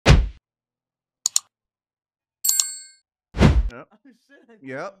Yep. Oh shit! I think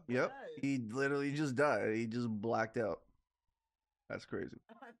Yep. he Yep. died. He literally just died. He just blacked out. That's crazy.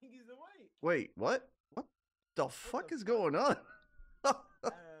 I think he's awake. Wait, what? What the fuck is going on? I don't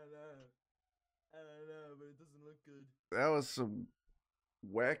know. I don't know, but it doesn't look good. That was some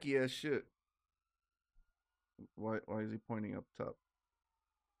wacky ass shit. Why is he pointing up top?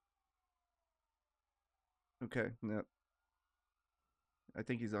 Okay, now I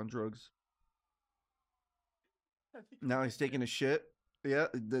think he's on drugs. Now he's taking a shit. Yeah,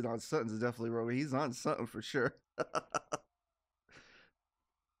 something's definitely wrong. He's on something for sure.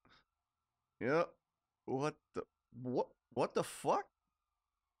 Yep. What the fuck?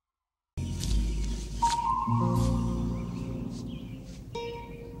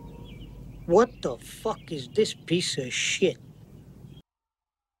 What the fuck is this piece of shit?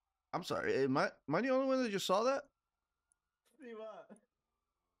 I'm sorry. Am I the only one that just saw that? See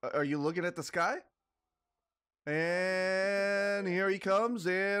what? Are you looking at the sky? And here he comes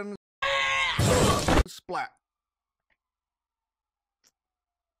and splat.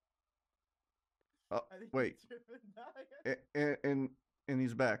 Oh, wait. And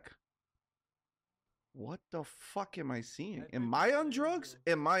he's back. What the fuck am I seeing? Am I on drugs?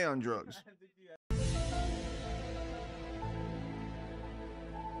 Am I on drugs?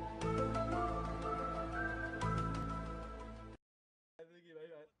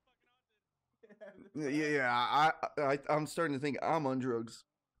 Yeah, I'm starting to think I'm on drugs.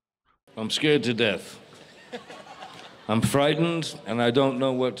 I'm scared to death. I'm frightened and I don't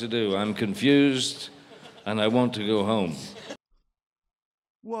know what to do. I'm confused and I want to go home.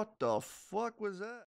 What the fuck was that?